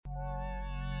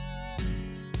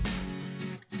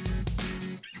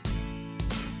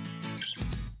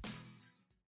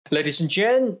Ladies and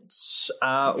gents,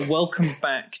 welcome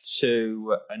back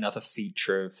to another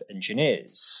feature of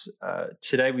Engineers.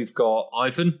 Today we've got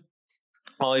Ivan.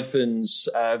 Ivan's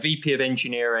VP of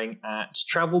Engineering at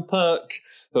TravelPerk,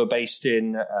 who are based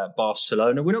in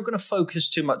Barcelona. We're not going to focus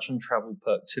too much on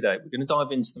TravelPerk today. We're going to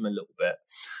dive into them a little bit.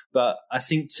 But I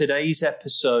think today's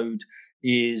episode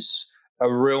is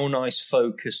a real nice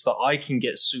focus that I can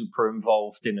get super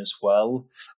involved in as well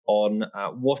on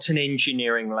what an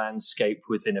engineering landscape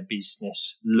within a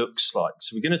business looks like.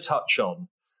 So we're going to touch on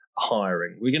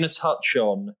hiring. We're going to touch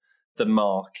on the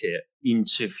market,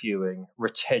 interviewing,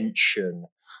 retention,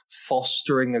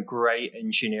 fostering a great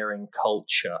engineering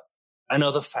culture, and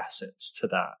other facets to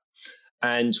that.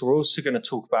 And we're also going to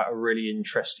talk about a really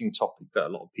interesting topic that a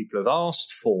lot of people have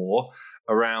asked for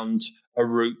around a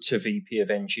route to VP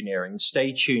of Engineering.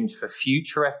 Stay tuned for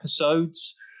future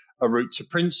episodes, a route to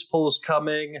principals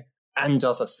coming, and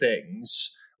other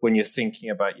things when you're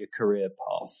thinking about your career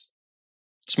path.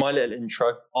 It's my little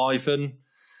intro. Ivan,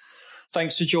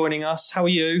 thanks for joining us. How are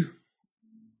you?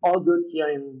 All good here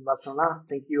in Barcelona.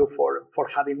 Thank you for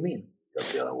having me.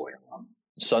 That's the other way around.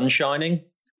 Sun shining?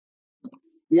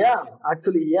 Yeah,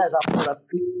 actually, yes. After a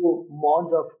few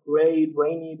months of great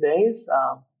rainy days,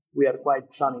 we are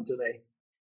quite sunny today,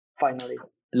 finally.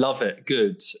 Love it.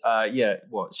 Good. It's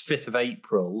 5th of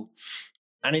April,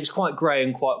 and it's quite grey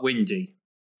and quite windy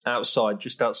outside,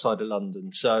 just outside of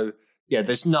London. So, yeah,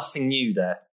 there's nothing new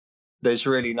there. There's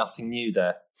really nothing new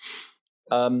there.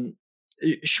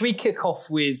 Should we kick off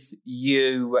with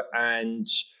you and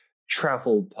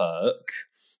TravelPerk?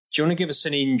 Do you want to give us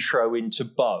an intro into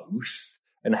both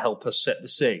and help us set the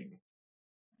scene?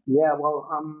 Yeah, well,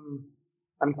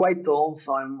 I'm quite old,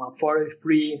 so I'm a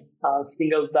 43,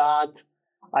 single dad.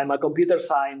 I'm a computer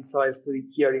science, so I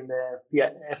studied here in the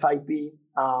FIP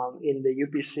in the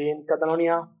UPC in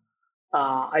Catalonia.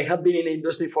 I have been in the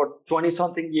industry for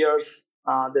 20-something years.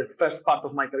 The first part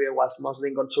of my career was mostly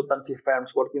in consultancy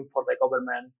firms working for the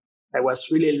government. I was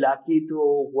really lucky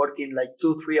to work in like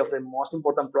 2-3 of the most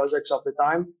important projects of the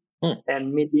time.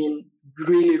 And meeting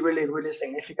really, really, really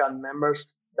significant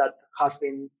members that has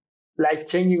been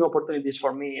life-changing opportunities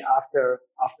for me after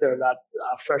that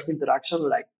first interaction,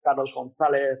 like Carlos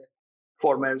Gonzalez,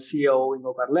 former CEO in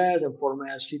Ocarles and former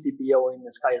CTPO in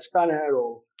Skyscanner,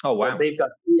 or Dave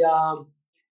Garcia,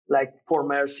 like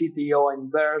former CTO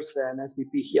in Verse and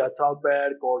SVP here at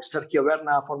TravelPerk, or Sergio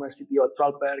Berna, former CTO at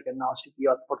TravelPerk and now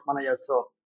CTO at Force Manager.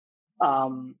 So,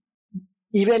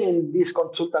 even in this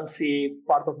consultancy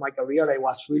part of my career, I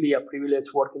was really a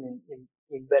privilege working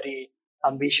in very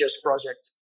ambitious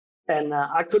projects. And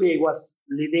actually, I was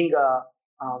leading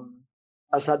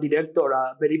as a director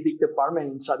a very big department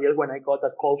in Sadiel when I got a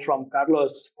call from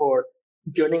Carlos for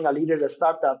joining a little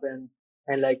startup and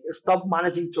like stop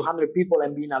managing 200 people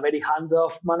and being a very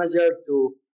hands-off manager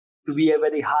to be a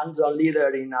very hands-on leader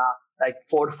in a like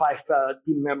 4 or 5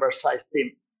 team member size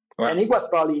team. Wow. And it was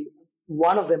probably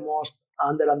one of the most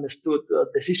understood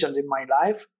decisions in my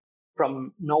life,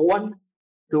 from no one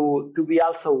to be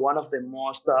also one of the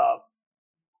most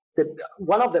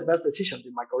one of the best decisions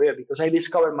in my career, because I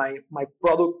discovered my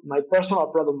personal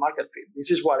product market fit.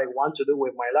 This is what I want to do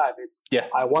with my life.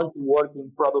 I want to work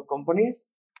in product companies.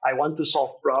 I want to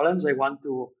solve problems. I want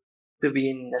to be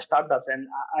in startups. And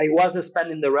I was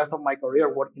spending the rest of my career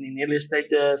working in early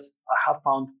stages. I have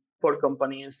found 4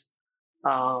 companies.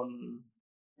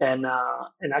 And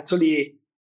actually,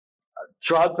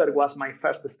 TravelPerk was my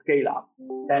first scale up.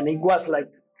 And it was like,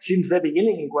 since the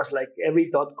beginning, it was like every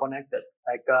dot connected.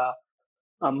 Like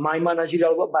my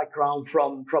managerial background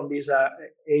from these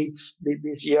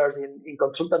these years in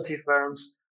consultancy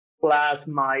firms, plus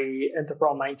my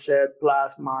enterprise mindset,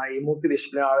 plus my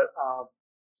multidisciplinary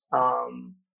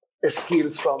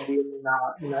skills from being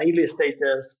in early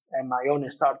stages and my own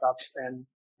startups and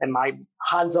my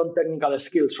hands-on technical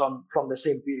skills from the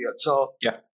same period. So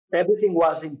everything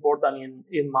was important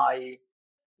in my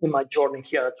journey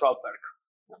here at TravelPerk.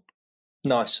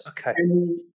 Nice. Okay.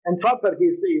 And TravelPerk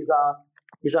is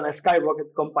an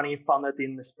skyrocket company founded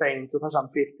in Spain in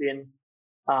 2015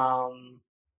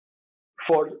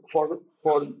 for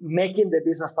making the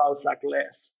business travel suck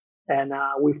less. And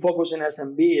we focus on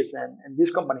SMBs, and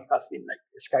this company has been like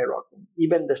skyrocketing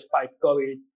even despite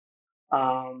COVID.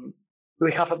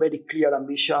 We have a very clear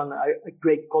ambition, a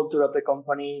great culture of the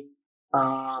company,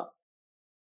 and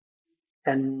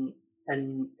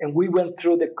we went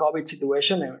through the COVID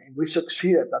situation and we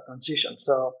succeeded that transition.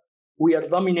 So we are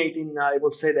dominating, I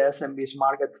would say, the SMBs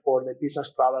market for the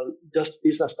business travel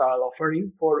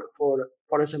offering for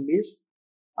SMBs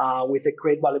with a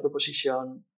great value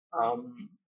proposition.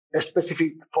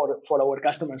 specific for our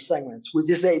customer segments, which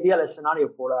is the ideal scenario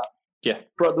for a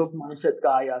product mindset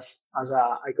guy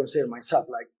I consider myself.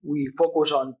 Like, we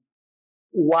focus on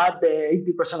what the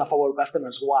 80% of our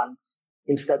customers want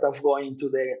instead of going to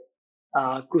the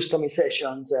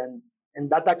customizations, and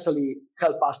that actually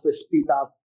help us to speed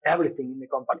up everything in the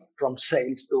company, from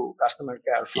sales to customer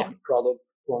care, from product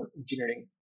to engineering,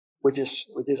 which is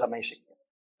amazing.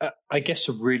 I guess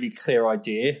a really clear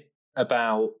idea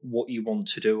about what you want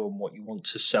to do and what you want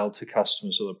to sell to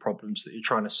customers, or the problems that you're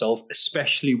trying to solve,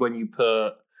 especially when you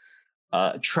put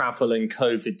travel and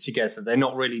COVID together. They're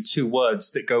not really two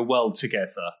words that go well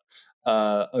together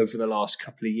over the last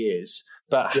couple of years.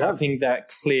 But having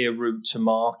that clear route to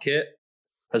market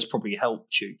has probably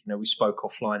helped you. We spoke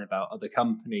offline about other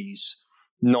companies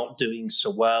not doing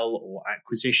so well, or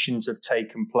acquisitions have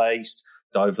taken place,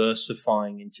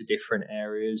 diversifying into different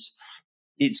areas.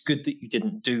 It's good that you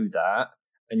didn't do that,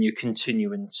 and you're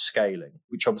continuing scaling,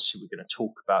 which obviously we're going to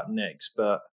talk about next,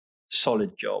 but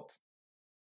solid job.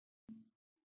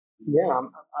 Yeah,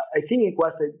 I think it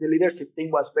was the leadership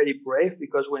thing was very brave,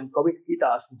 because when COVID hit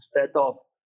us, instead of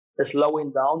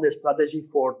slowing down the strategy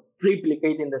for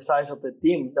triplicating the size of the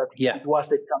team, it was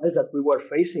the challenge that we were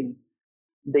facing.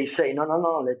 They say,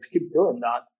 no, let's keep doing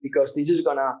that, because this is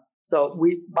so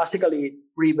we basically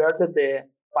reverted the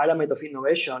pyramid of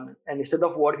innovation, and instead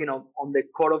of working on the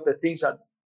core of the things that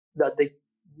the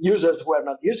users were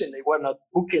not using, they were not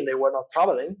booking, they were not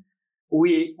traveling,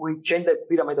 we changed the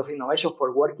pyramid of innovation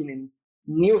for working in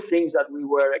new things that we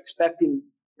were expecting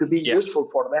to be useful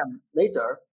for them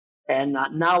later. And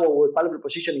now our value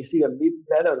proposition is even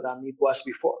better than it was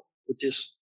before, which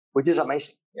is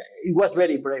amazing. Yeah, it was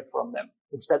very brave from them.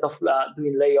 Instead of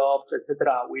doing layoffs,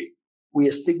 etc.,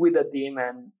 we stick with the team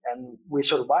and we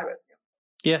survive it.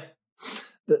 Yeah.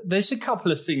 There's a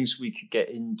couple of things we could get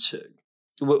into.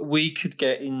 We could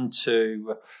get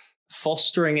into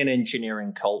fostering an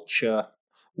engineering culture.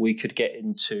 We could get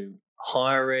into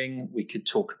hiring. We could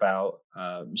talk about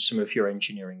some of your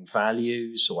engineering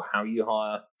values or how you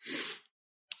hire.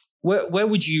 Where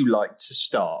would you like to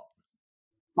start?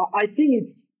 I think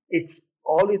it's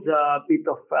a bit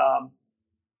of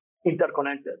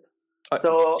interconnected. I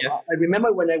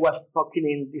remember when I was talking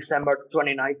in December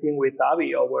 2019 with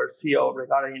Avi, our CEO,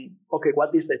 regarding,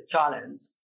 what is the challenge?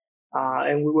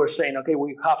 And we were saying,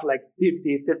 we have like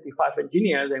 50, 35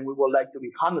 engineers and we would like to be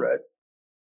 100.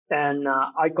 And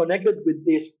I connected with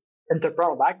this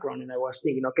entrepreneurial background, and I was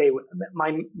thinking,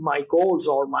 my goals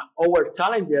or our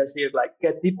challenges is like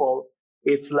get people.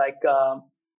 It's like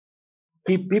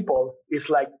keep people. It's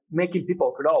like making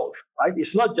people grow, right?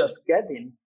 It's not just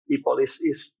getting people.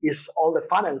 It's all the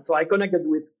funnel. So I connected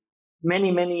with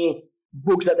many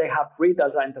books that I have read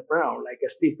as an entrepreneur, like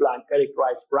Steve Blank, Eric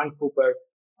Rice, Frank Cooper,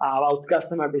 about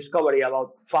customer discovery,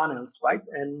 about funnels, right?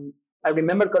 And I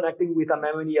remember connecting with a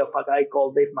memory of a guy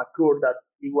called Dave McClure that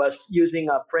he was using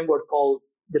a framework called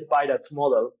the Pirates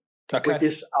model, which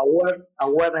is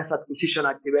awareness, acquisition,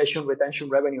 activation, retention,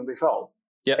 revenue, referral.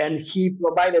 Yep. And he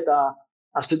provided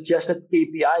a suggested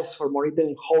KPIs for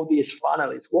monitoring how this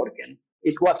funnel is working.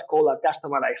 It was called a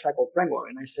customer lifecycle framework.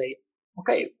 And I say,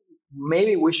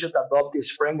 maybe we should adopt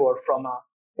this framework from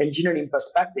an engineering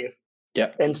perspective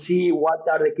and see what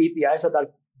are the KPIs that are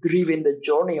driving the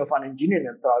journey of an engineer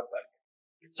in TravelPerk.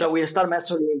 So we start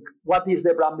measuring what is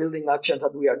the brand building actions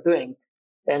that we are doing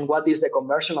and what is the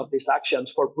conversion of these actions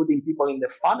for putting people in the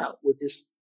funnel, which is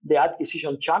the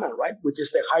acquisition channel, right? Which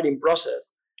is the hiring process.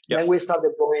 Yep. Then we start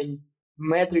deploying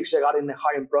metrics regarding the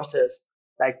hiring process,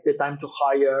 like the time to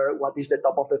hire, what is the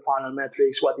top of the funnel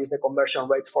metrics, what is the conversion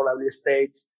rates for every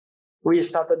stage. We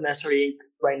started measuring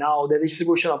right now the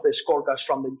distribution of the scorecards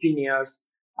from the engineers.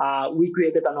 We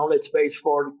created a knowledge base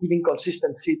for giving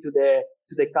consistency to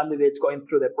the candidates going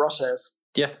through the process.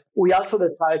 Yeah. We also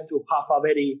decided to have a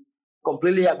very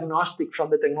completely agnostic from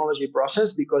the technology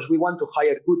process, because we want to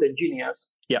hire good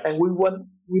engineers. Yeah. And we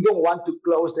don't want to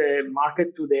close the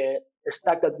market to the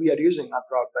stack that we are using at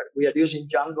TravelPerk. We are using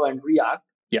Django and React.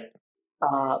 Yeah.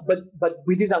 But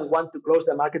we didn't want to close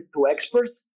the market to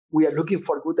experts. We are looking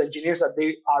for good engineers that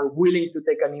they are willing to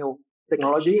take a new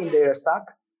technology in their stack.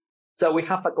 So we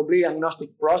have a completely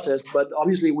agnostic process, but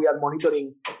obviously we are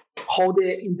monitoring how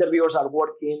the interviewers are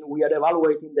working. We are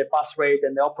evaluating the pass rate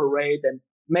and the offer rate and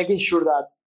making sure that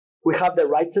we have the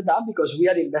right setup, because we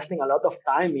are investing a lot of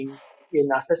time in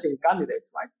assessing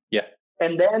candidates, right? Yeah.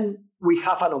 And then we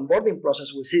have an onboarding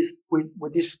process, which is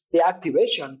the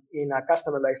activation in a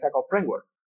customer lifecycle framework.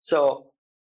 So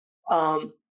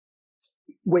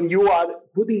when you are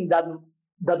putting that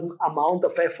amount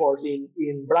of effort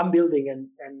in brand building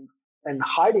and and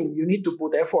hiring, you need to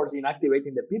put efforts in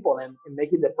activating the people and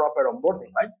making the proper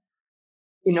onboarding, right?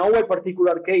 In our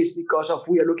particular case, because of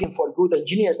we are looking for good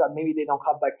engineers that maybe they don't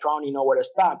have background in our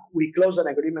stack, we closed an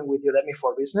agreement with Udemy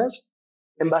for Business.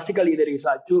 And basically there is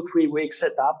a 2-3 week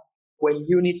setup when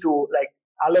you need to like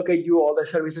allocate you all the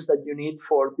services that you need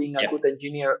for being a good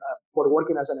engineer, for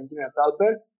working as an engineer at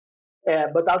TravelPerk.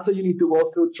 But also you need to go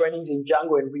through trainings in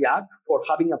Django and React for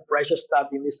having a fresh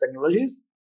start in these technologies.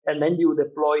 And then you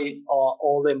deploy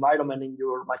all the environment in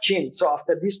your machine. So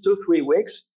after these 2-3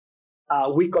 weeks,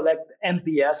 we collect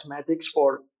NPS metrics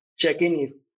for checking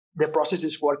if the process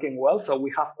is working well. So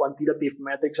we have quantitative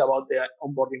metrics about the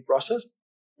onboarding process.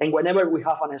 And whenever we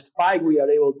have a spike, we are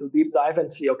able to deep dive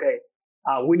and see, okay,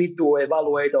 we need to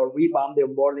evaluate or revamp the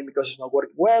onboarding because it's not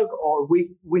working well, or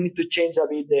we need to change a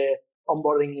bit the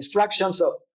onboarding instructions.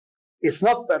 So it's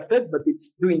not perfect, but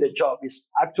it's doing the job. It's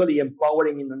actually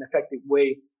empowering in an effective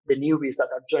way the newbies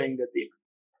that are joining the team.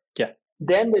 Yeah.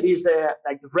 Then there is the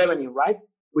revenue, right?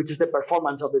 Which is the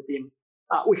performance of the team.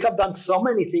 We have done so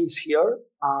many things here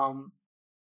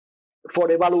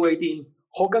for evaluating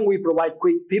how can we provide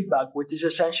quick feedback, which is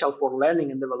essential for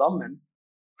learning and development,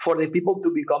 for the people to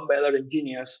become better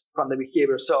engineers from the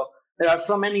behavior. So there are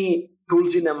so many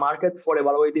tools in the market for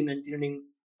evaluating engineering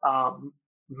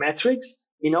metrics.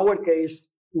 In our case,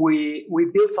 we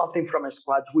built something from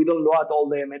scratch. We download all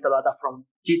the metadata from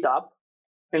GitHub,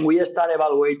 and we start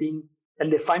evaluating and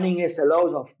defining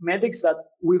SLOs of metrics that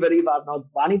we believe are not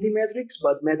vanity metrics,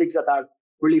 but metrics that are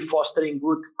really fostering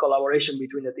good collaboration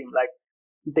between the team. Like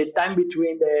the time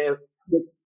between the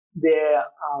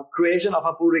creation of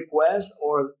a pull request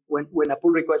or when a pull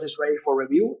request is ready for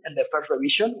review and the first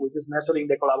revision, which is measuring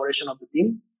the collaboration of the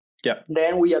team. Yeah.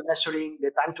 Then we are measuring the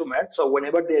time to merge. So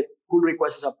whenever the pull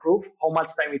request is approved, how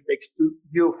much time it takes to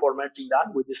you for merging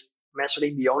that, which is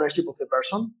measuring the ownership of the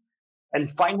person. And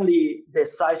finally, the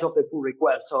size of the pull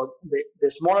request. So the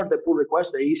smaller the pull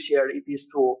request, the easier it is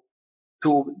to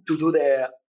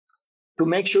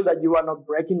make sure that you are not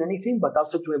breaking anything, but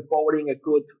also to empowering a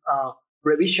good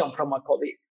revision from a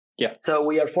colleague. Yeah. So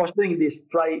we are fostering these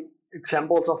three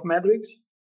examples of metrics.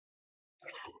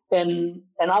 And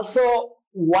also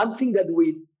one thing that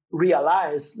we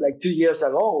realized like 2 years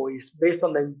ago is based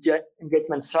on the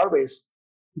engagement surveys,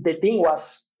 the team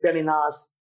was telling us,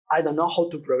 I don't know how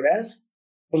to progress.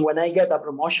 And when I get a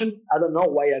promotion, I don't know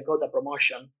why I got a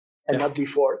promotion and not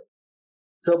before.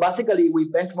 So basically, we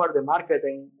benchmark the market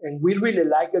and we really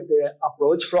liked the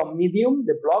approach from Medium,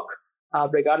 the blog,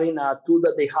 regarding a tool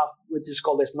that they have, which is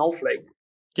called a Snowflake.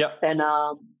 Yeah. And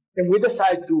we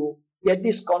decided to get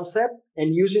this concept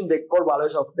and using the core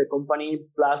values of the company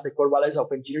plus the core values of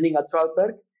engineering at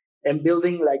TravelPerk and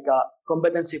building like a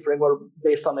competency framework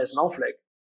based on a Snowflake.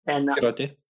 And good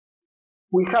idea.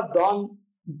 We have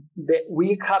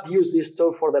used this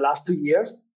tool for the last 2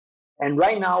 years. And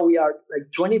right now we are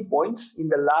like 20 points in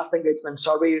the last engagement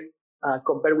survey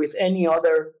compared with any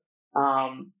other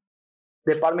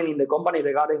department in the company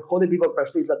regarding how the people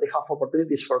perceive that they have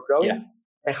opportunities for growing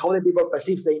and how the people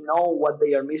perceive they know what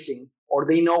they are missing or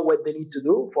they know what they need to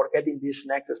do for getting this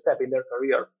next step in their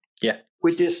career. Yeah.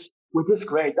 Which is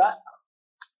great.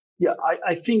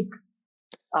 I think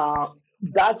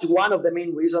that's one of the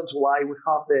main reasons why we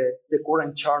have the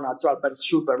current churn at TravelPerk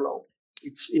super low.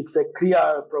 It's a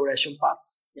clear progression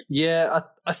path. Yeah,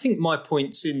 I think my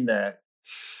point's in there.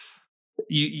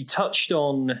 You touched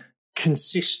on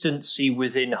consistency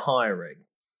within hiring.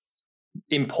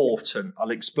 Important. I'll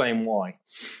explain why.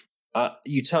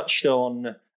 You touched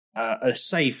on a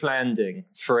safe landing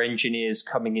for engineers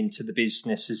coming into the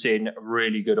business as in a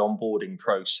really good onboarding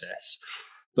process.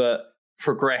 But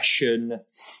progression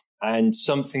and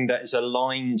something that is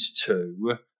aligned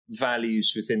to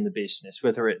values within the business,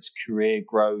 whether it's career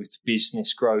growth,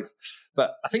 business growth.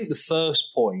 But I think the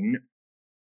first point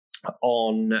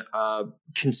on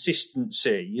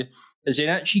consistency is in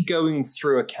actually going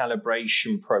through a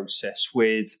calibration process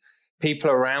with people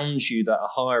around you that are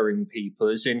hiring people,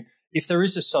 as in if there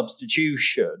is a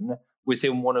substitution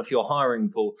within one of your hiring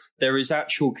pool, there is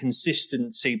actual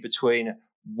consistency between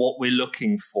what we're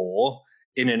looking for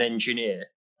in an engineer.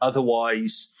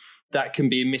 Otherwise, that can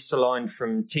be misaligned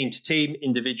from team to team,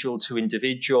 individual to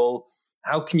individual.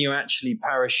 How can you actually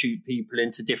parachute people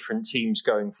into different teams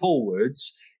going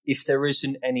forwards if there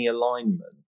isn't any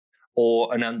alignment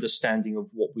or an understanding of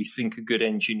what we think a good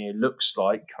engineer looks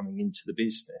like coming into the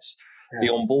business? The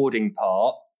onboarding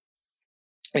part,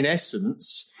 in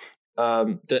essence,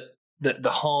 the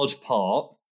hard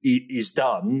part is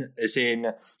done, as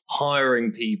in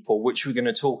hiring people, which we're going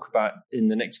to talk about in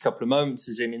the next couple of moments,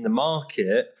 as in the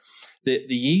market, the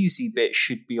easy bit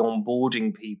should be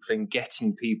onboarding people and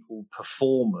getting people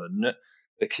performant,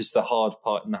 because the hard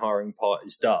part and the hiring part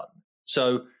is done.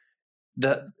 So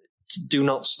do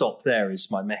not stop there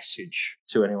is my message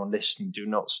to anyone listening. Do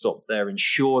not stop there.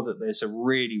 Ensure that there's a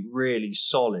really, really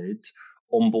solid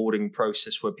onboarding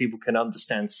process where people can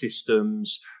understand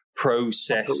systems,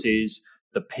 processes,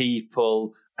 the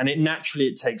people, and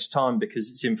it takes time because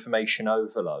it's information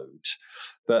overload.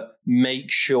 But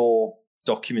make sure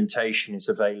documentation is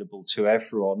available to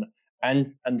everyone,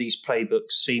 and these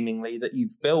playbooks seemingly that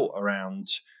you've built around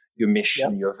your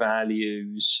mission, your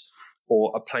values,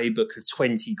 or a playbook of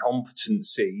 20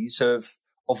 competencies of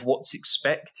what's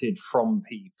expected from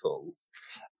people.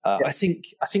 I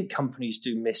think companies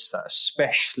do miss that,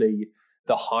 especially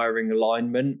the hiring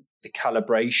alignment, the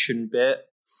calibration bit.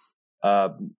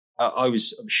 I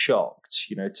was shocked,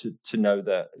 to know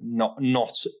that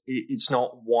it's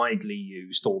not widely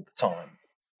used all the time.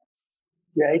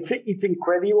 Yeah, it's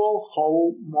incredible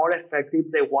how more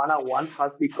effective the one-on-ones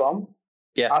has become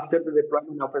after the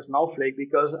deployment of Snowflake,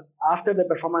 because after the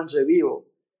performance review,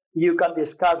 you can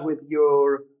discuss with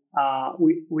your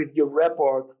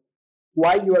report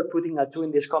why you are putting a 2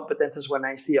 in these competences when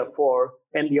I see a 4,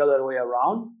 and the other way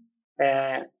around.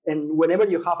 And whenever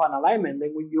you have an alignment,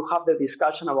 then when you have the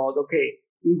discussion about, okay,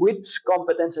 in which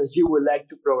competences you would like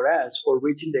to progress for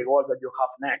reaching the goal that you have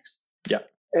next. Yeah.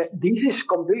 This is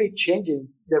completely changing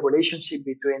the relationship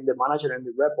between the manager and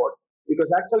the report,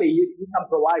 because actually you can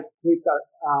provide quick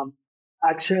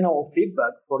actionable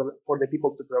feedback for the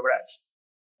people to progress,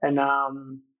 and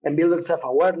building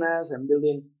self-awareness and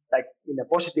building like in a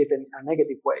positive and a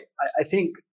negative way. I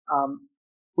think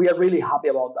we are really happy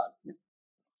about that.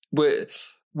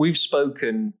 We've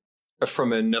spoken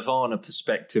from a Nirvana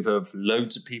perspective of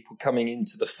loads of people coming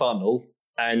into the funnel,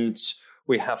 and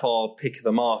we have our pick of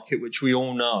the market, which we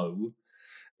all know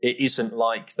it isn't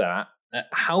like that.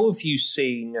 How have you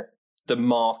seen the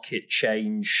market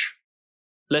change?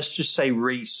 Let's just say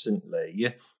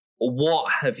recently.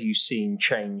 What have you seen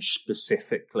change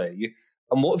specifically,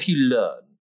 and what have you learned?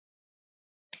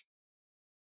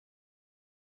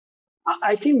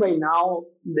 I think right now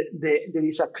there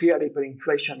is a clear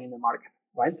hyperinflation in the market,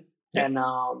 right? Yeah.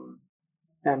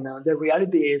 And the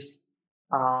reality is,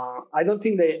 I don't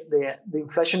think the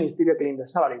inflation is directly in the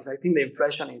salaries. I think the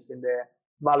inflation is in the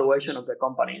valuation of the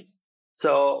companies.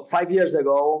 So 5 years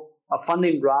ago, a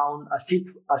funding round, a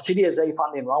Series A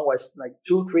funding round was like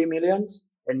 2-3 millions,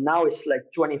 and now it's like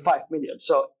 25 million.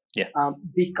 So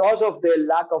because of the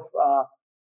lack of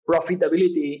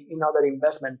profitability in other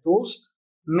investment tools,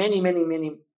 many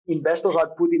investors are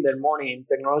putting their money in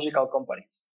technological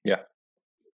companies. Yeah.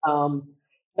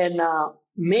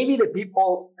 Maybe the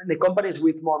people and the companies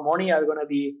with more money are going to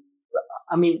be,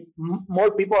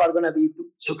 more people are going to be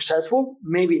successful.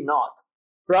 Maybe not.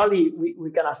 Probably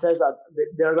we can assess that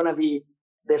there are going to be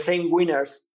the same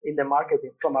winners in the market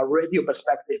from a radio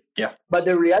perspective. Yeah. But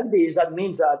the reality is that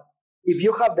means that if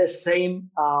you have the same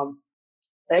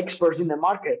experts in the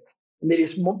market, and there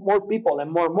is more people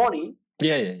and more money,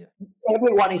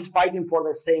 everyone is fighting for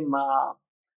the same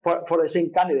for the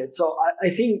same candidate. So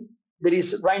I think there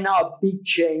is right now a big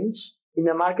change in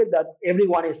the market that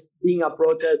everyone is being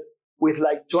approached with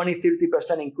like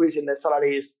 20-30% increase in the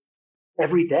salaries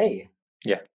every day.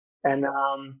 Yeah. And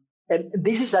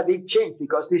this is a big change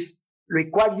because this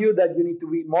requires you that you need to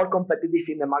be more competitive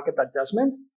in the market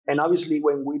adjustments. And obviously,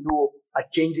 when we do a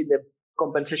change in the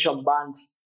compensation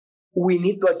bands, we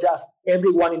need to adjust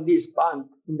everyone in this band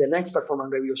in the next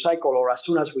performance review cycle or as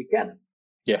soon as we can.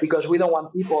 Yeah. Because we don't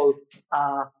want people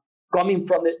coming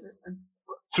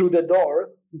through the door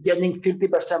getting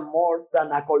 50% more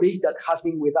than a colleague that has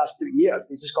been with us 3 years.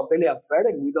 This is completely unfair,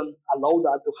 and we don't allow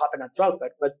that to happen at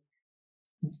TravelPerk. But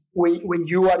when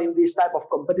you are in this type of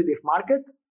competitive market,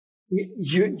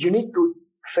 you need to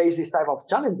face this type of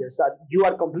challenges that you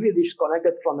are completely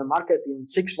disconnected from the market in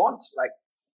 6 months. Like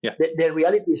the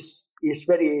reality is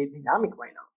very dynamic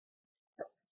right now.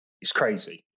 It's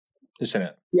crazy, isn't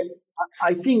it? Yeah,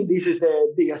 I think this is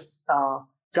the biggest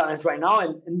challenge right now,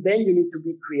 and then you need to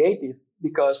be creative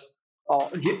because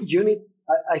you need.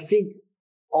 I think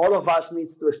all of us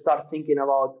needs to start thinking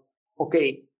about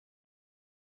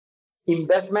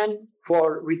investment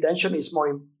for retention is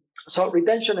more. So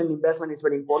retention and investment is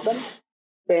very important,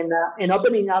 and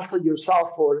opening also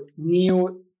yourself for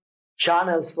new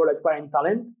channels for acquiring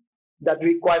talent that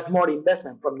requires more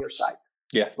investment from your side.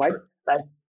 Yeah, right. True. Like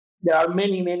there are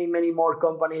many more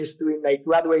companies doing like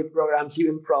graduate programs,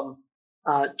 even from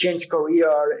change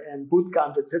career and boot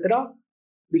camps, etc.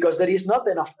 because there is not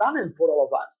enough talent for all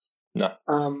of us. No.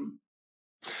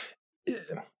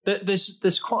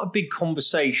 There's quite a big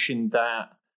conversation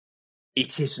that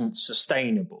it isn't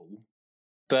sustainable,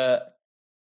 but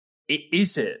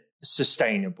is it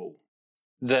sustainable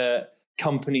that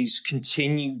companies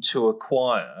continue to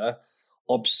acquire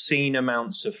obscene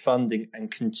amounts of funding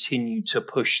and continue to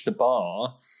push the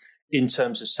bar in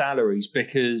terms of salaries?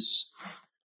 Because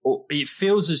it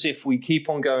feels as if we keep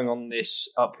on going on this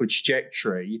upward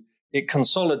trajectory, it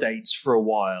consolidates for a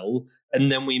while,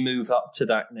 and then we move up to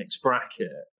that next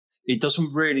bracket. It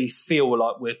doesn't really feel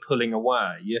like we're pulling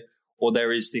away, or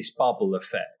there is this bubble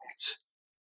effect.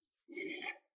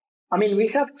 I mean, we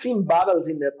have seen bubbles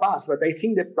in the past, but I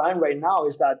think the plan right now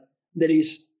is that there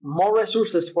is more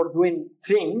resources for doing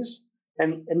things,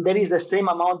 and there is the same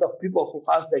amount of people who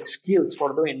has the skills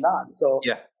for doing that. So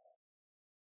yeah,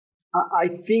 I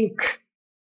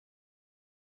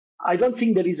don't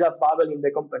think there is a bubble in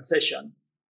the compensation,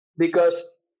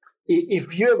 because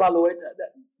if you evaluate,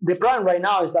 the plan right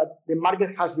now is that the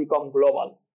market has become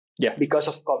global because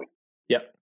of COVID. Yeah.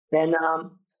 And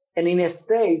in the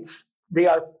States, they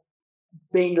are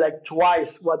paying like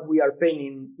twice what we are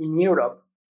paying in Europe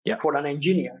for an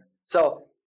engineer. So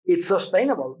it's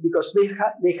sustainable because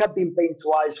they have been paying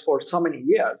twice for so many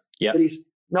years. Yeah.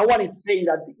 No one is saying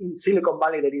that in Silicon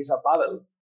Valley there is a bubble.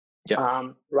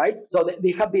 Yeah. Right? So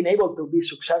they have been able to be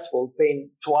successful paying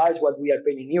twice what we are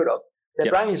paying in Europe. The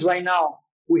plan is right now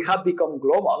we have become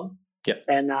global,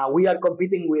 and we are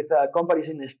competing with companies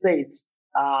in the States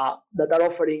that are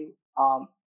offering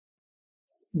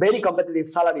very competitive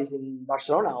salaries in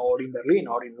Barcelona or in Berlin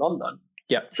or in London.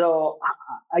 Yeah. So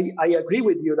I agree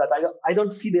with you that I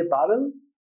don't see the bubble.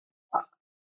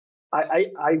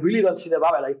 I really don't see the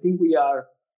bubble. I think we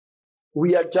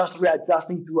are just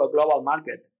readjusting to a global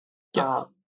market. Yeah.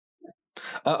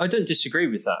 I don't disagree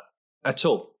with that at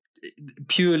all.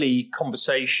 Purely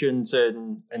conversations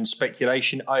and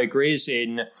speculation, I agree. As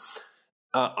in,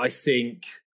 I think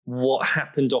what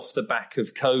happened off the back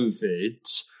of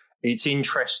COVID, it's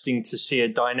interesting to see a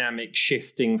dynamic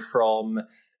shifting from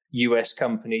US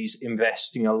companies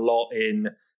investing a lot in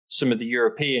some of the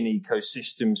European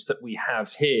ecosystems that we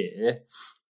have here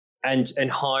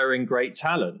and hiring great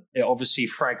talent. It obviously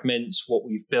fragments what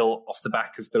we've built off the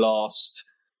back of the last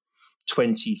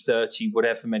 20, 30,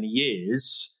 whatever many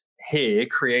years here,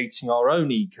 creating our own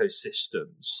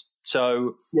ecosystems.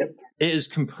 So it has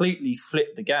completely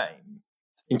flipped the game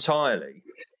entirely.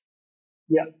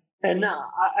 Yeah. And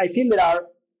I think there are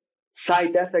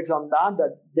side effects on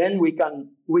that then we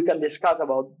can discuss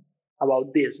about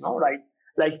this, no? Right?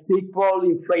 Like people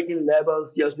inflating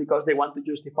levels just because they want to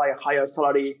justify a higher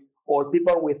salary, or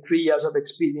people with 3 years of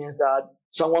experience that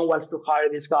someone wants to hire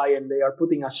this guy and they are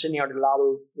putting a senior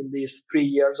level in this 3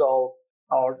 years old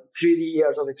or 3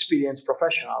 years of experience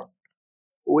professional,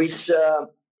 which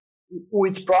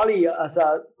probably as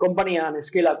a company and a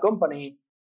scale-up company,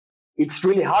 it's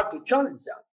really hard to challenge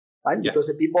that. Right? Yeah. Because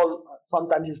the people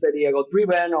sometimes is very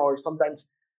ego-driven, or sometimes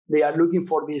they are looking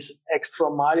for this extra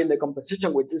mile in the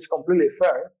compensation, which is completely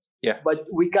fair. Yeah. But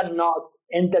we cannot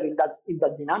enter in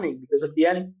that dynamic, because at the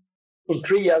end, in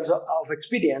 3 years of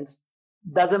experience,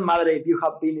 doesn't matter if you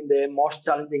have been in the most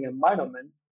challenging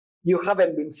environment, you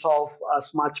haven't been solved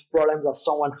as much problems as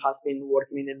someone has been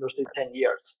working in the industry 10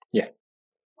 years. Yeah.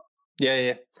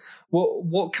 Yeah.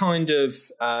 What kind of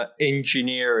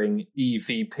engineering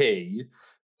EVP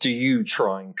do you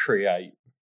try and create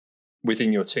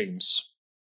within your teams?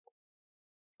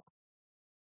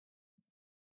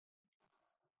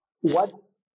 What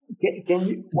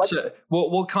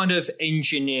kind of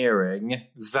engineering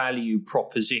value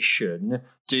proposition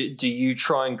do you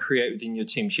try and create within your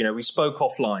teams? You know, we spoke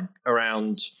offline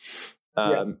around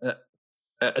a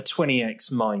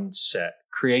 20x mindset,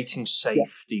 creating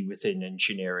safety within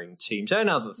engineering teams and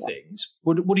other things.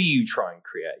 What do you try and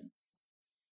create?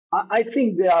 I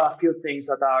think there are a few things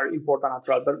that are important as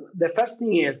well, but the first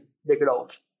thing is the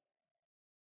growth.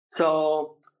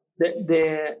 So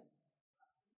the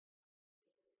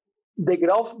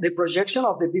growth, the projection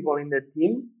of the people in the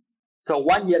team. So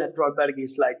 1 year at TravelPerk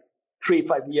is like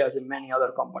 3-5 years in many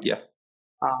other companies. Yeah.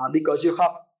 Because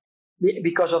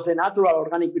of the natural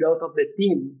organic growth of the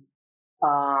team,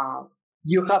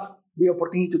 you have the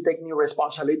opportunity to take new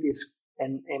responsibilities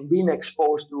and being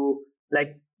exposed to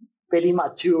like very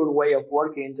mature way of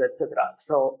working, etc.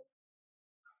 So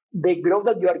the growth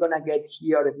that you are going to get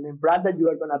here and the brand that you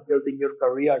are going to build in your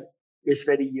career is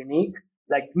very unique.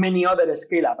 Like many other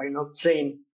scale-up, I'm not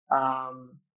saying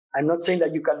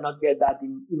that you cannot get that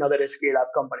in other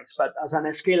scale-up companies, but as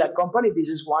a scale-up company, this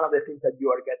is one of the things that you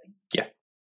are getting. Yeah.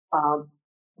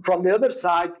 from the other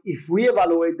side, if we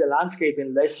evaluate the landscape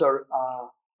in lesser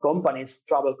companies,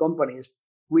 travel companies,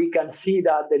 we can see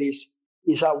that there is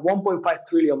a 1.5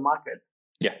 trillion market.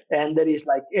 Yeah. And there is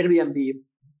like Airbnb,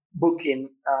 Booking,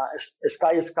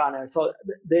 Skyscanner. So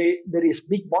there is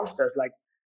big monsters like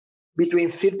between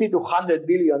 50 to 100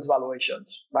 billions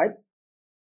valuations, right?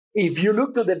 If you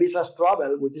look to the business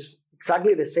travel, which is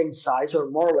exactly the same size or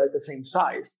more or less the same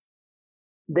size,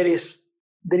 there is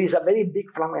a very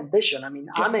big fragmentation. I mean,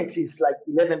 Yeah. Amex is like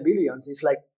 11 billions. It's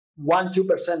like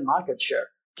 1-2% market share.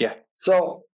 Yeah.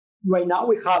 So right now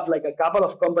we have like a couple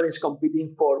of companies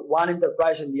competing for one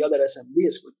enterprise and the other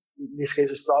SMBs, which in this case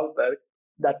is TravelPerk,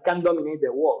 that can dominate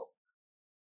the world.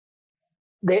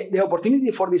 The opportunity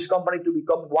for this company to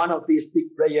become one of these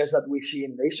big players that we see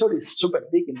in leisure is super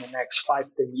big in the next 5-10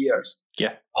 years.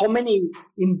 Yeah. How many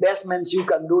investments you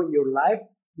can do in your life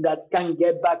that can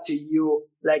get back to you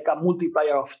like a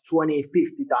multiplier of 20,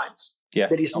 50 times? Yeah.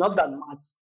 There is not that much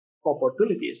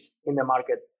opportunities in the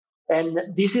market.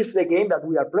 And this is the game that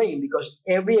we are playing because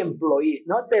every employee,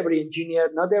 not every engineer,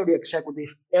 not every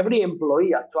executive, every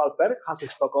employee at TravelPerk has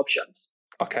stock options.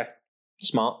 Okay.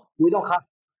 Smart. We don't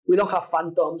have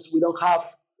phantoms. We don't have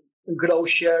growth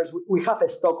shares. We have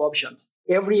stock options.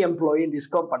 Every employee in this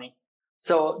company.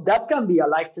 So that can be a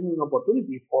life-changing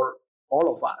opportunity for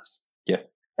all of us. Yeah.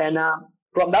 And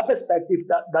from that perspective,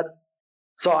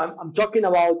 so I'm talking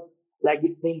about like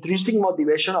the intrinsic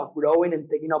motivation of growing and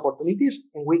taking opportunities,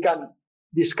 and we can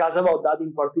discuss about that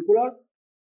in particular.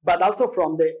 But also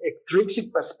from the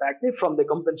extrinsic perspective, from the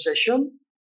compensation,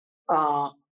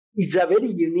 it's a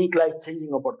very unique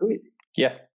life-changing opportunity.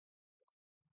 Yeah.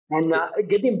 And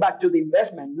getting back to the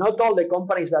investment, not all the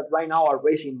companies that right now are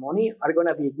raising money are going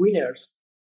to be winners.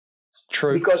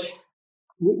 True. Because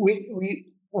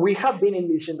we have been in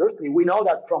this industry. We know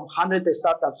that from 100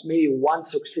 startups, maybe one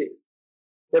succeeds.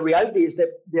 The reality is that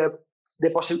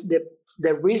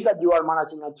the risk that you are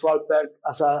managing at TravelPerk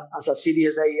as a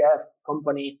Series AF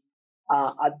company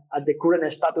at the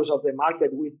current status of the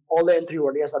market with all the entry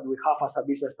barriers that we have as a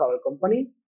business travel company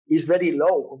is very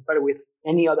low compared with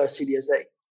any other Series A.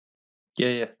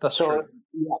 Yeah, that's true.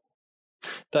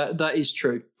 Yeah. That is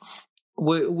true.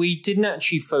 We didn't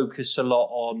actually focus a lot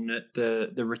on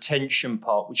the retention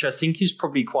part, which I think is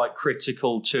probably quite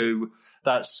critical to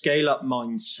that scale-up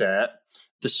mindset.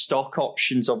 The stock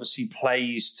options obviously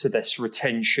plays to this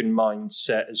retention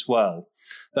mindset as well.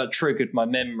 That triggered my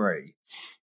memory.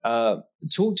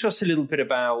 Talk to us a little bit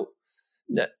about,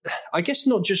 I guess,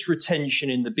 not just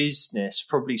retention in the business.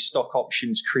 Probably stock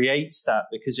options creates that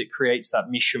because it creates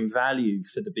that mission value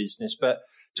for the business. But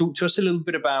talk to us a little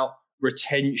bit about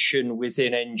retention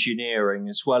within engineering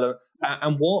as well,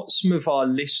 and what some of our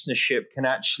listenership can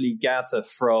actually gather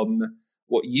from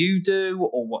what you do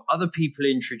or what other people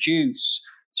introduce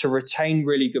to retain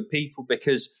really good people.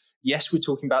 Because yes, we're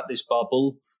talking about this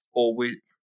bubble,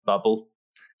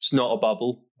 it's not a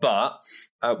bubble, but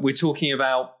we're talking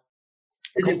about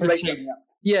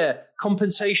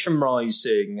compensation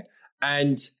rising,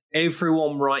 and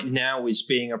everyone right now is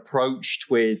being approached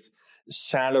with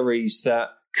salaries that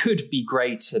could be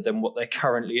greater than what they're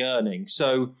currently earning.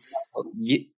 So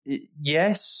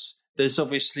yes, there's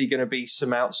obviously going to be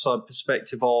some outside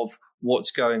perspective of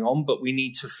what's going on, but we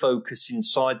need to focus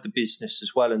inside the business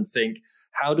as well and think,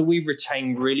 how do we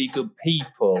retain really good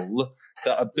people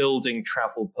that are building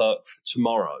TravelPerk for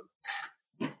tomorrow?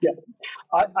 Yeah,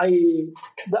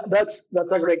 that's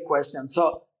a great question.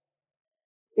 So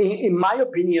in my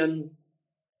opinion,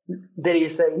 there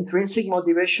is the intrinsic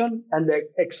motivation and the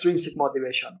extrinsic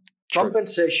motivation. True.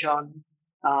 Compensation,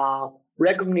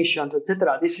 recognition,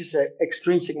 etc. This is an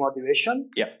extrinsic motivation.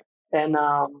 Yeah. And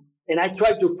I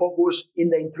try to focus in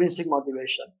the intrinsic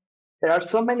motivation. There are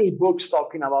so many books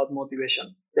talking about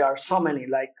motivation. There are so many,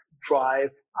 like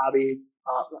Drive, Habit,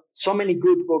 so many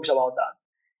good books about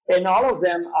that. And all of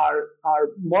them are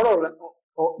more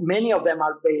or many of them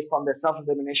are based on the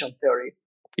self-determination theory.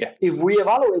 Yeah. If we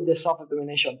evaluate the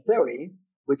self-determination theory,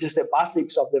 which is the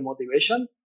basics of the motivation,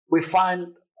 we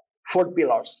find 4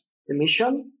 pillars. The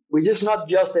mission, which is not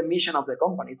just the mission of the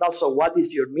company. It's also what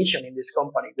is your mission in this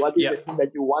company? What is the thing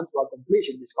that you want to accomplish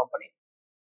in this company?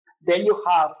 Then you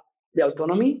have the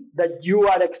autonomy, that you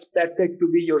are expected to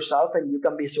be yourself and you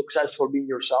can be successful being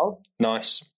yourself.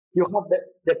 Nice. You have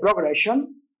the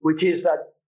progression, which is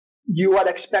that you are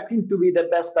expecting to be the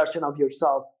best version of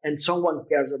yourself and someone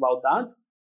cares about that.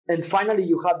 And finally,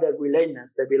 you have the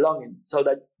relatedness, the belonging, so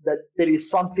that there is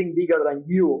something bigger than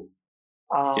you,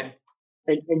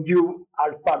 and you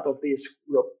are part of this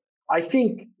group. I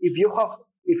think if you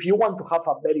want to have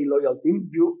a very loyal team,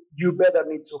 you better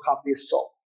need to have this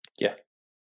solved. Yeah.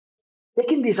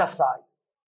 Taking this aside,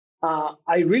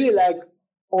 I really like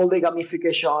all the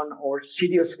gamification or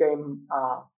serious game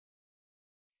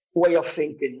way of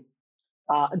thinking.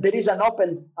 There is an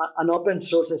open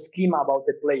source schema about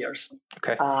the players.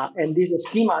 Okay. And this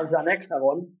schema is an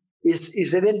hexagon,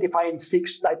 is identifying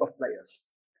 6 type of players.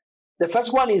 The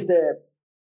first one is the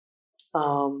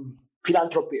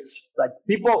philanthropists, like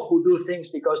people who do things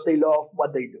because they love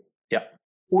what they do. Yeah.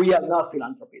 We are not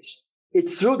philanthropists.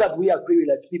 It's true that we are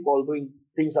privileged people doing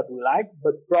things that we like,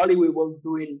 but probably we will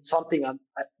doing something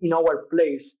in our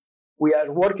place. We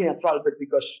are working at TravelPerk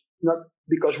not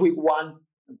because we want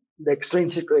the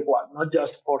extrinsic reward, not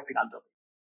just for philanthropy.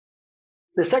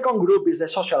 The second group is the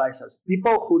socializers,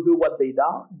 people who do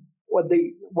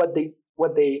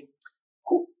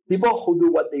people who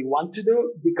do what they want to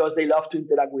do because they love to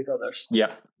interact with others.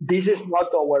 Yeah. This is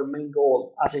not our main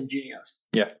goal as engineers.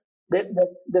 Yeah.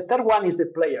 The third one is the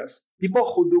players, people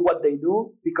who do what they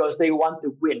do because they want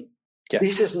to win. Yeah.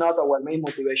 This is not our main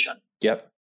motivation. Yep.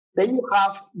 Then you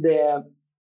have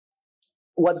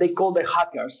what they call the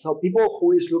hackers, so people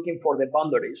who is looking for the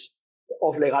boundaries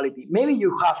of legality. Maybe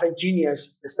you have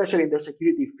engineers, especially in the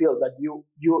security field, that you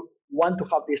want to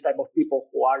have this type of people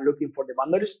who are looking for the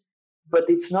boundaries, but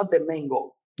it's not the main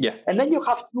goal. Yeah. And then you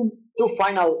have two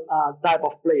final type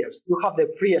of players. You have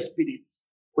the free spirits,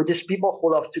 which is people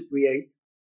who love to create.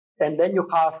 And then you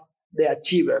have the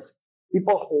achievers,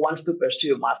 people who wants to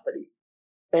pursue mastery.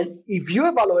 And if you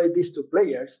evaluate these 2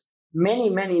 players, many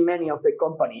of the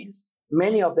companies,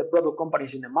 many of the product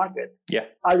companies in the market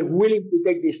are willing to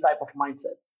take this type of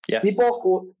mindsets. Yeah. People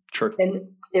who, and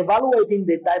evaluating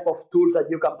the type of tools that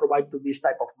you can provide to this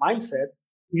type of mindsets,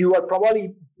 you are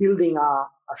probably building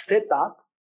a setup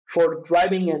for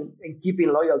driving and keeping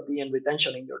loyalty and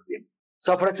retention in your team.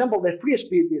 So, for example, the free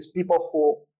spirit is people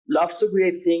who love to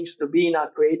create things, to be in a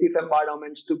creative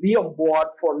environment, to be on board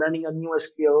for learning a new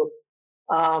skill,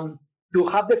 to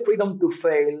have the freedom to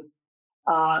fail,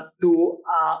 to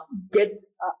get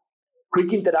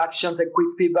quick interactions and quick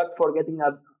feedback for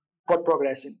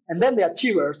progressing. And then the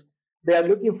achievers, they are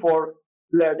looking for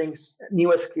learnings,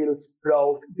 new skills,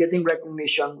 growth, getting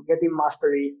recognition, getting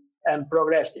mastery, and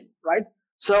progressing, right?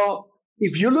 So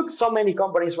if you look so many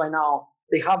companies right now,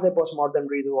 they have the postmortem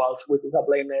rituals, which is a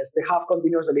blameless. They have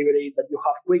continuous delivery, that you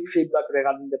have quick feedback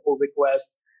regarding the pull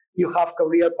request. You have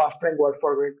career path framework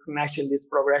for recognizing this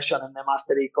progression and the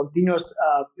mastery, continuous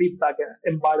feedback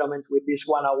environment with this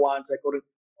one-on-one recording.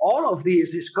 All of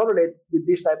this is correlated with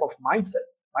this type of mindset,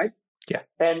 right? Yeah.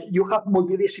 And you have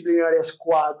multidisciplinary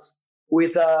squads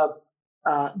with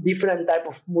different type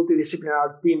of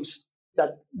multidisciplinary teams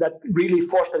that really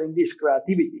fostering this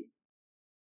creativity.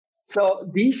 So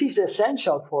this is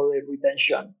essential for the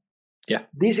retention. Yeah.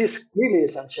 This is really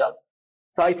essential.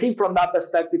 So I think from that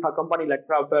perspective, a company like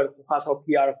TravelPerk, who has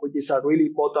OKR, which is a really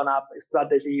bottom-up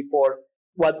strategy for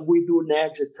what we do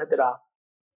next, etc.,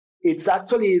 it's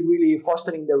actually really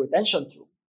fostering the retention too.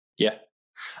 Yeah.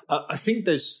 I think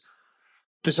there's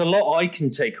a lot I can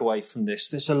take away from this.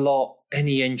 There's a lot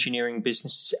any engineering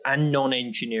businesses and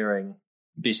non-engineering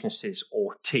businesses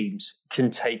or teams can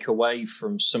take away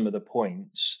from some of the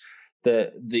points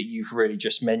that you've really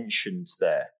just mentioned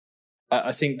there.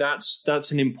 I think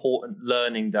that's an important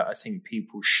learning that I think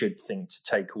people should think to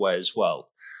take away as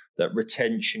well, that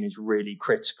retention is really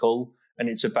critical, and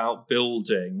it's about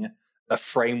building a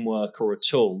framework or a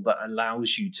tool that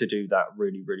allows you to do that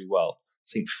really, really well. I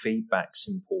think feedback's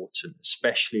important,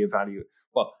 especially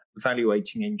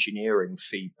evaluating engineering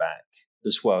feedback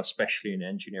as well, especially in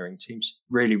engineering teams,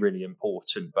 really, really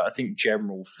important. But I think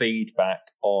general feedback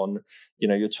on,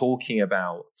 you're talking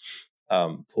about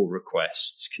pull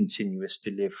requests, continuous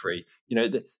delivery,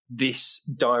 this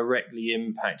directly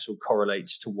impacts or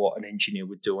correlates to what an engineer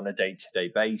would do on a day-to-day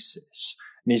basis.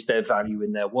 And is there value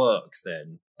in their work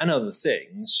then? And other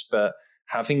things, but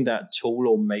having that tool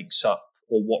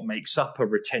what makes up a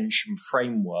retention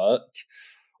framework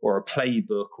or a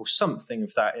playbook or something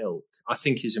of that ilk, I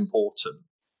think is important.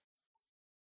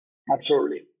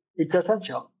 Absolutely. It's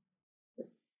essential.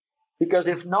 Because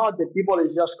if not, the people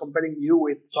is just comparing you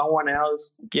with someone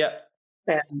else. Yeah.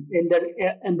 And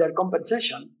in their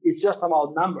compensation, it's just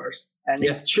about numbers, and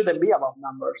it shouldn't be about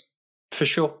numbers. For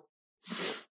sure.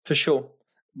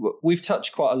 We've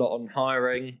touched quite a lot on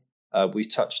hiring.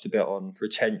 We've touched a bit on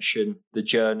retention, the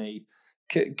journey.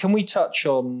 Can we touch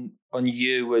on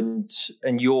you and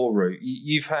your route?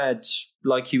 You've had,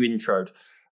 like you introed,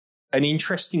 an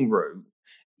interesting route.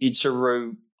 It's a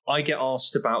route I get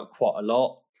asked about quite a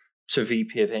lot, to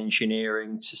VP of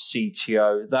Engineering, to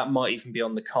CTO. That might even be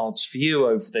on the cards for you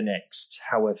over the next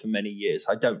however many years.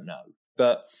 I don't know.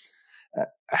 But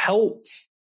help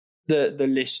the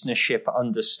listenership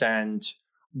understand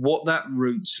what that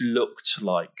route looked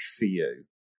like for you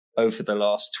over the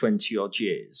last 20 odd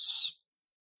years?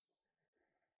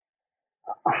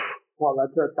 Well,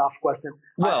 that's a tough question.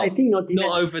 Well, I think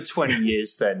not over 20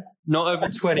 years then. Not over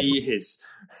 20 years.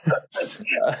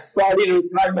 Probably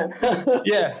retirement.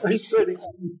 Yeah.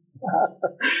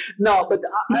 No, but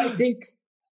I think,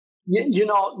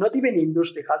 not even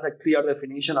industry has a clear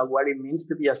definition of what it means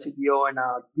to be a CTO and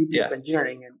a VP of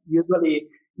engineering. And usually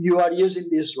you are using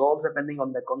these roles depending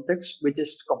on the context, which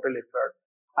is completely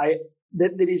fair.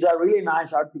 There is a really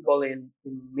nice article in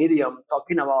Medium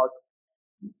talking about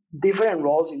different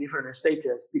roles in different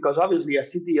stages, because obviously a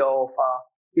CTO of a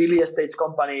early stage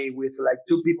company with like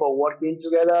two people working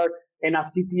together and a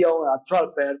CTO at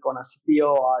TravelPerk or a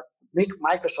CTO at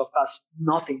Microsoft has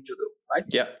nothing to do, right?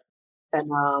 Yeah.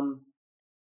 And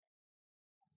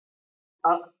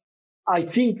I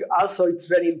think also it's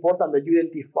very important that you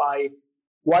identify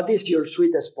what is your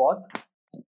sweet spot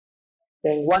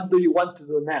and what do you want to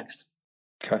do next.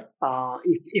 Okay.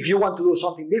 If you want to do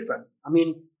something different. I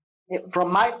mean,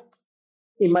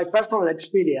 in my personal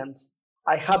experience,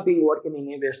 I have been working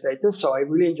in early stages, so I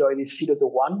really enjoy this 0 to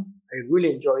 1. I really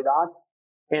enjoy that,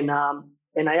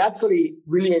 and I actually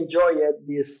really enjoy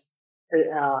this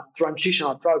transition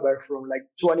of TravelPerk from like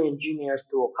 20 engineers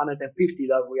to 150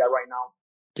 that we are right now.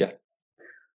 Yeah.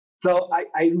 So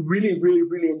I really, really,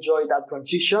 really enjoy that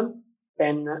transition,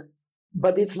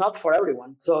 but it's not for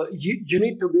everyone. So you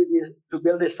need to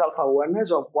build this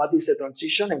self-awareness of what is the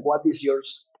transition and what is your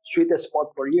sweet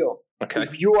spot for you. Okay.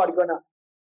 If you are gonna,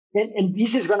 and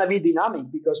this is gonna be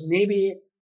dynamic because maybe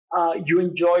you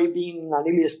enjoy being in an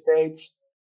early stage,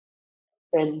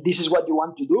 and this is what you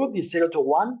want to do, this 0 to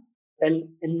 1, and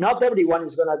not everyone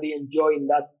is gonna be enjoying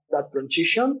that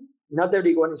transition. Not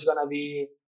everyone is gonna be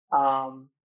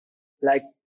like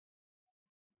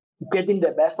getting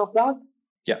the best of that.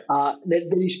 Yeah.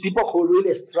 There is people who are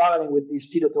really struggling with this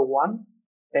 0 to 1.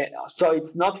 So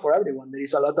it's not for everyone. There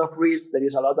is a lot of risk. There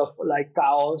is a lot of like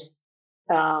chaos.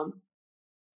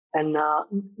 And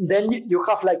then you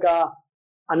have like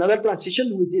another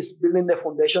transition, which is building the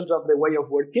foundations of the way of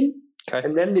working. Okay.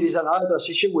 And then there is another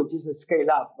transition, which is the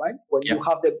scale up, right? When you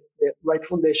have the right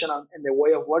foundation and the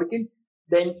way of working,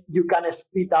 then you can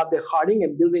speed up the hiring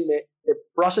and building the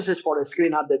processes for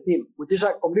scaling up the team, which is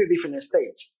a completely different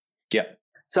stage. Yeah.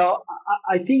 So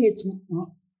I think it's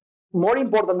more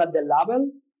important than the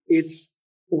level. It's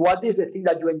what is the thing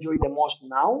that you enjoy the most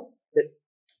now,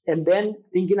 and then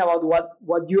thinking about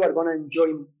what you are going to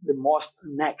enjoy the most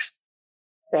next,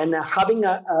 and having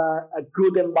a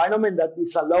good environment that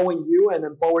is allowing you and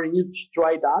empowering you to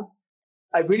try that.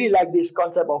 I really like this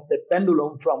concept of the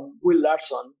pendulum from Will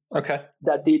Larson. Okay.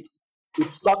 That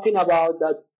it's talking about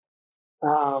that.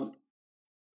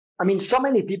 I mean, so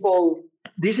many people.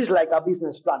 This is like a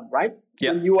business plan, right?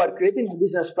 Yeah. When you are creating a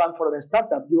business plan for a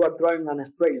startup, you are drawing on a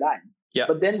straight line. Yeah.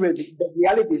 But then the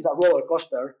reality is a roller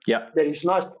coaster. Yeah. There is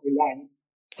no straight line.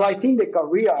 So I think the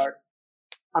career,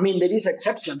 I mean, there is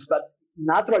exceptions, but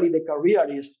naturally the career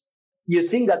is, you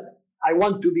think that I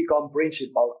want to become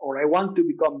principal or I want to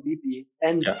become VP.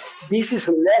 And this is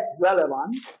less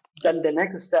relevant than the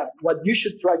next step. What you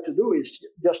should try to do is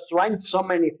just trying so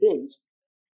many things.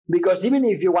 Because even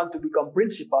if you want to become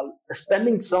principal,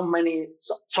 spending some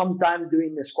time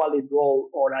doing a squad lead role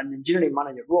or an engineering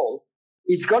manager role,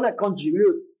 it's going to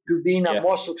contribute to being a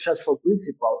more successful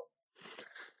principal.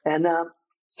 And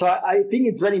so I think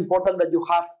it's very important that you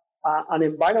have an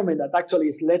environment that actually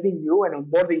is letting you and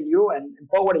onboarding you and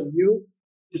empowering you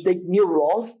to take new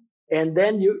roles. And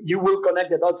then you will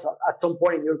connect the dots at some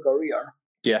point in your career.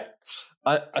 Yeah.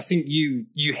 I think you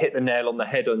hit the nail on the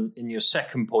head in your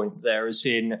second point there, as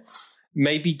in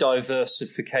maybe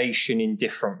diversification in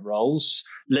different roles.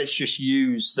 Let's just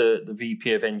use the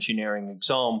VP of engineering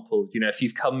example. If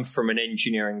you've come from an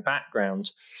engineering background,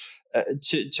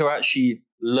 to actually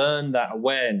learn that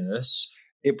awareness,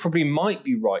 it probably might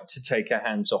be right to take a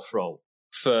hands-off role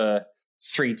for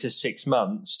 3 to 6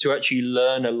 months to actually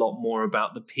learn a lot more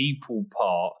about the people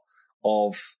part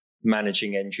of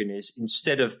managing engineers,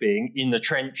 instead of being in the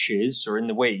trenches or in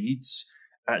the weeds,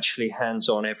 actually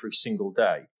hands-on every single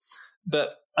day. But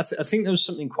I think there was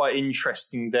something quite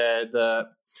interesting there, that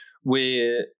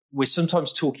we're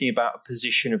sometimes talking about a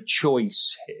position of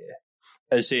choice here,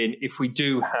 as in if we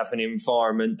do have an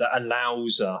environment that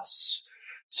allows us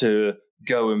to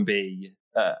go and be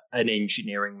an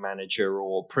engineering manager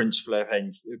or principal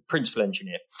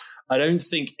engineer. I don't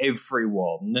think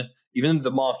everyone, even though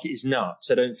the market is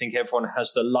nuts, I don't think everyone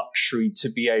has the luxury to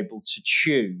be able to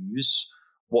choose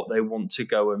what they want to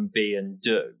go and be and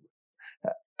do.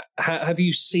 Have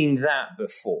you seen that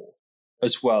before?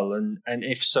 as well? And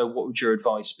if so, what would your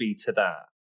advice be to that?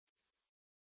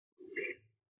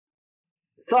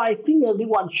 So I think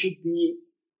everyone should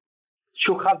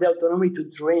have the autonomy to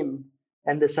dream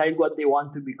and decide what they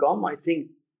want to become. I think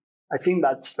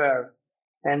that's fair.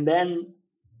 And then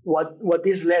what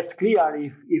is less clear,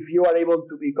 if you are able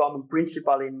to become a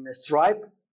principal in Stripe,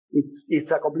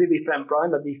 it's a completely different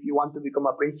problem than if you want to become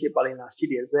a principal in a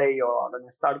Series A or in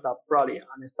a startup. Probably,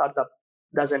 and a startup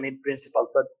doesn't need principals,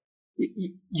 but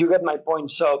you get my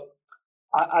point. So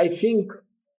I think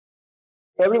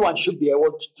everyone should be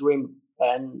able to dream,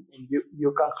 and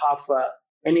you can have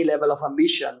any level of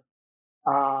ambition.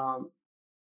 I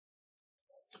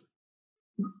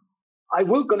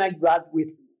will connect that with.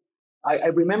 I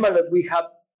remember that we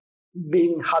have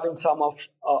been having some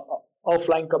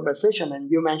offline conversation, and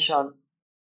you mentioned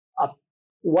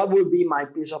what would be my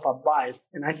piece of advice,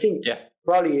 and I think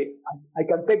probably I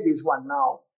can take this one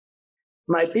now.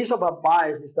 My piece of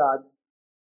advice is that,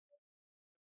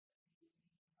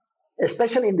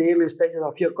 especially in the early stages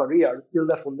of your career,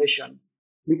 build a foundation,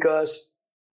 because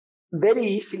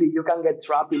very easily you can get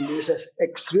trapped in this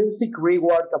extrinsic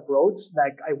reward approach.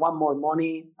 Like, I want more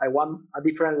money, I want a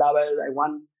different level, I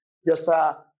want just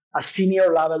a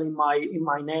senior level in my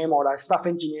name, or a staff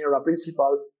engineer or a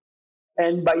principal.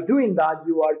 And by doing that,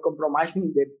 you are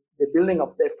compromising the building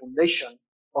of the foundation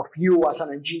of you as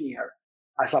an engineer,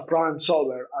 as a problem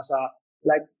solver,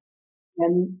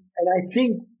 and I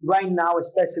think right now,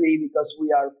 especially because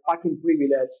we are fucking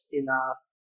privileged in a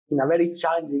very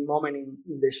challenging moment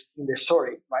in the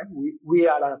story, right? We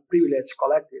are a privileged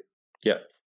collective. Yeah.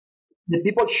 The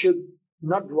people should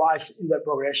not rush in their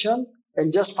progression,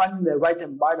 and just finding the right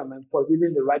environment for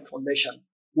building the right foundation,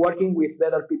 working with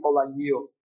better people than you,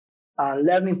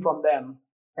 learning from them,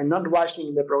 and not rushing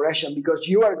in the progression, because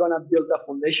you are going to build a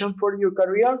foundation for your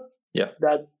career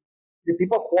that the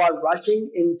people who are rushing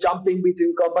in jumping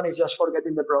between companies just for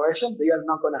getting the progression, they are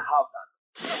not going to have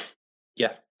that.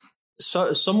 Yeah.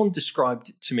 So someone described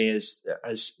it to me as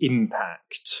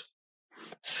impact.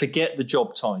 Forget the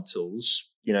job titles.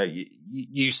 You know,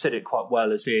 you said it quite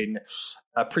well, as in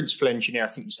a principal engineer, I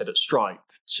think you said at Stripe,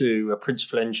 to a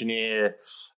principal engineer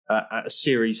at a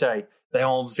Series A. They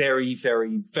are very,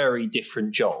 very, very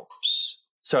different jobs.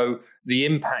 So the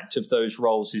impact of those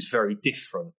roles is very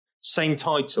different. Same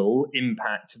title,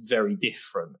 impact very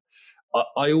different.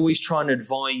 I always try and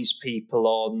advise people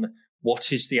on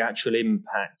what is the actual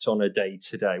impact on a day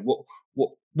to day. What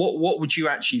would you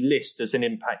actually list as an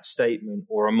impact statement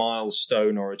or a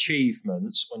milestone or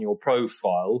achievements on your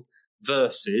profile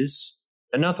versus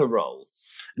another role?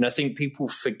 And I think people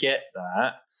forget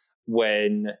that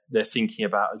when they're thinking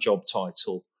about a job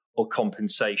title or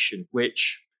compensation,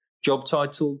 which job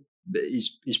title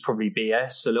is probably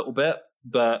BS a little bit,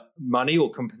 but money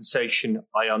or compensation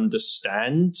I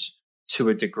understand to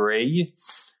a degree.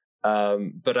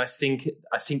 But I think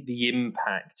the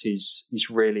impact is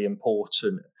really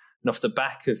important. And off the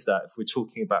back of that, if we're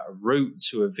talking about a route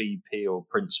to a VP or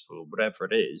principal or whatever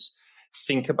it is,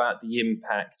 think about the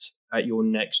impact at your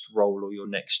next role or your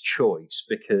next choice,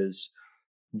 because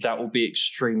that will be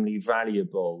extremely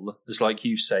valuable. As like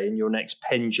you say, in your next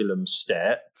pendulum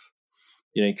step,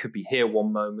 you know, you could be here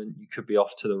one moment, you could be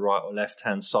off to the right or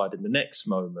left-hand side in the next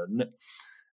moment.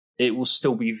 It will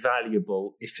still be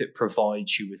valuable if it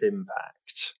provides you with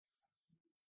impact.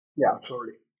 Yeah,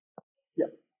 absolutely.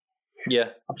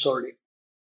 Yeah, absolutely.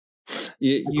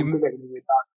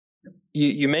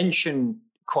 You mentioned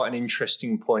quite an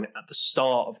interesting point at the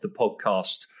start of the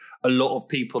podcast. A lot of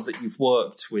people that you've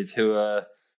worked with who are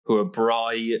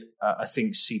bright, I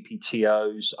think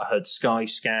CPTOs. I heard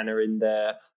Skyscanner in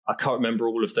there. I can't remember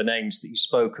all of the names that you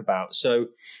spoke about. So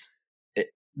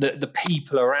the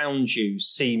people around you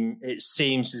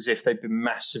seems as if they've been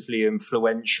massively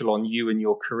influential on you and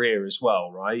your career as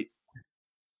well, right?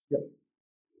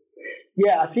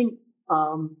 Yeah, I think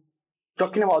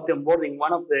talking about the onboarding,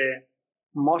 one of the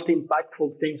most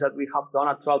impactful things that we have done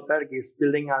at TravelPerk is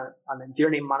building an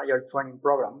engineering manager training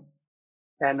program.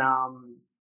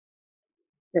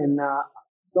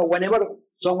 So whenever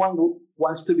someone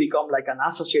wants to become like an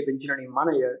associate engineering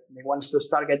manager, and he wants to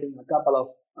start getting a couple of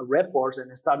reports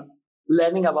and start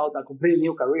learning about a completely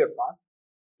new career path,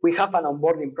 we have an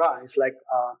onboarding prize, like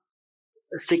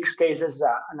 6 cases,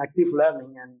 an active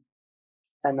learning,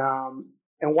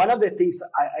 and one of the things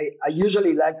I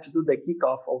usually like to do the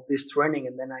kickoff of this training,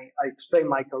 and then I explain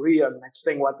my career and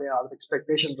explain what are the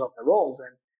expectations of the roles,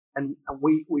 and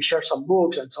we share some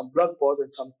books and some blog posts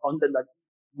and some content that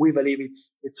we believe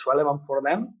it's relevant for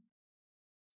them.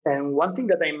 And one thing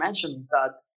that I mentioned is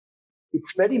that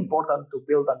it's very important to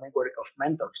build a network of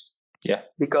mentors. Yeah.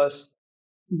 Because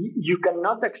you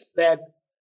cannot expect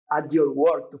at your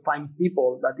work to find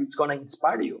people that it's going to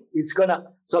inspire you.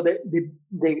 So the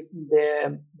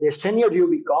senior you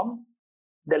become,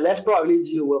 the less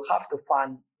probability you will have to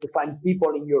find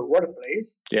people in your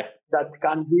workplace that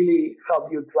can really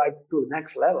help you drive to the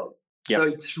next level. Yeah. So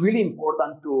it's really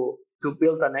important to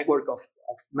build a network of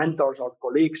mentors or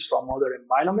colleagues from other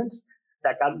environments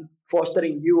that can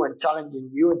fostering you and challenging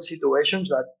you in situations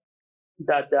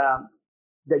that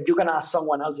you can ask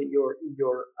someone else in your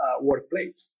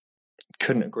workplace.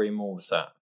 Couldn't agree more with that.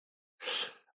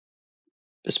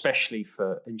 Especially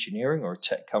for engineering or a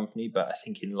tech company, but I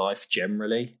think in life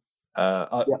generally.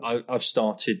 I've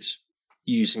started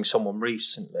using someone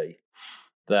recently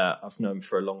that I've known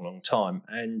for a long, long time,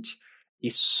 and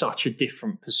it's such a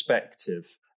different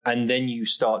perspective. And then you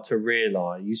start to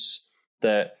realize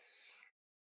that,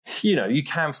 you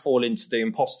can fall into the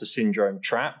imposter syndrome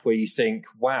trap where you think,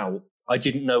 wow, I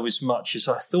didn't know as much as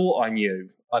I thought I knew.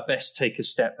 I best take a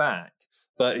step back.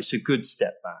 But it's a good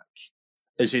step back.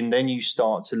 As in, then you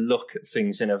start to look at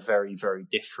things in a very, very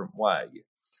different way.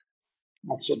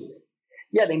 Absolutely.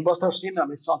 Yeah, the imposter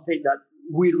syndrome is something that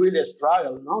we really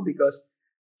struggle, because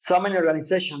so many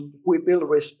organizations, we build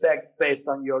respect based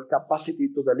on your capacity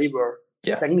to deliver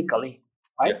technically,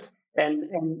 right? Yeah.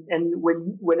 And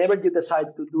whenever you decide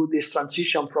to do this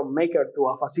transition from maker to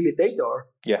a facilitator,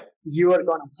 you are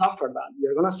going to suffer that.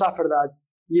 You're going to suffer that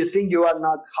you think you are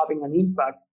not having an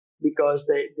impact because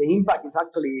the impact is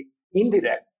actually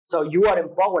indirect. So you are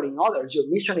empowering others. Your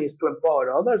mission is to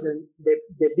empower others. And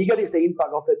the bigger is the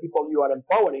impact of the people you are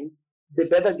empowering, the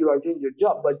better you are doing your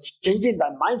job. But changing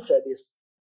that mindset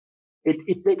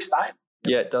it takes time.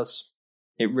 Yeah, it does.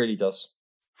 It really does.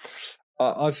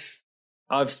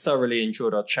 I've thoroughly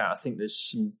enjoyed our chat. I think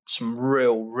there's some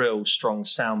real strong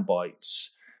sound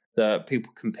bites that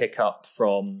people can pick up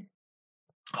from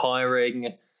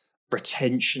hiring,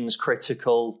 retention's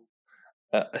critical,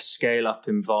 a scale-up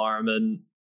environment,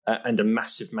 and a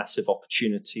massive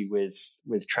opportunity with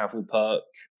TravelPerk.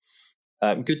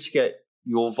 Good to get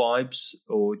your vibes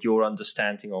or your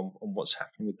understanding on what's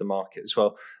happening with the market as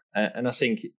well. And I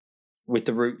think with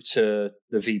the route to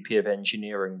the VP of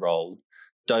Engineering role,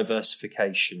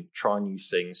 diversification, try new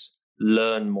things,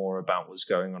 learn more about what's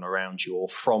going on around you or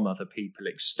from other people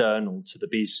external to the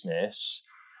business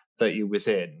that you're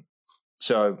within.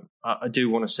 So I do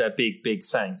want to say a big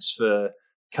thanks for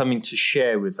coming to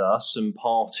share with us and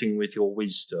parting with your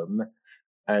wisdom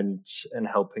and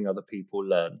helping other people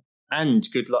learn. And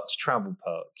good luck to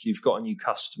TravelPerk. You've got a new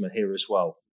customer here as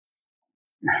well.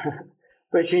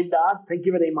 Appreciate that. Thank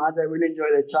you very much. I really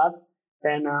enjoyed the chat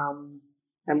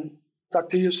and talk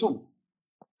to you soon.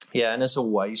 Yeah, and as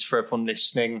always, for everyone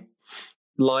listening,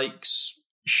 likes,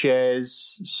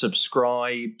 shares,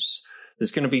 subscribes.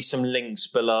 There's going to be some links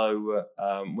below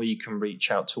where you can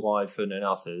reach out to Ivan and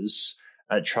others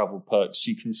at TravelPerk so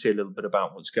you can see a little bit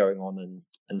about what's going on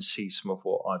and see some of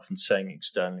what Ivan's saying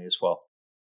externally as well.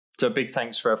 So a big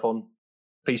thanks for everyone.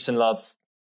 Peace and love.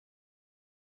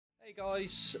 Hey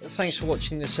guys, thanks for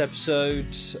watching this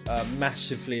episode.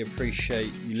 Massively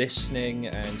appreciate you listening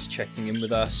and checking in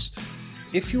with us.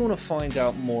 If you want to find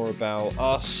out more about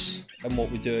us and what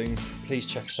we're doing, please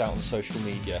check us out on social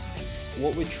media.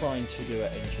 What we're trying to do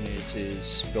at Enginears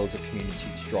is build a community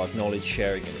to drive knowledge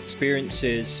sharing and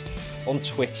experiences. On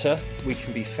Twitter, we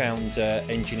can be found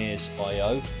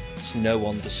Enginears.io. It's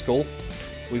no_.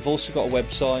 We've also got a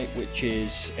website, which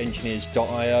is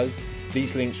Enginears.io.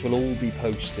 These links will all be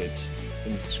posted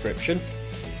in the description.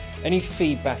 Any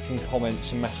feedback and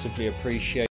comments are massively appreciated.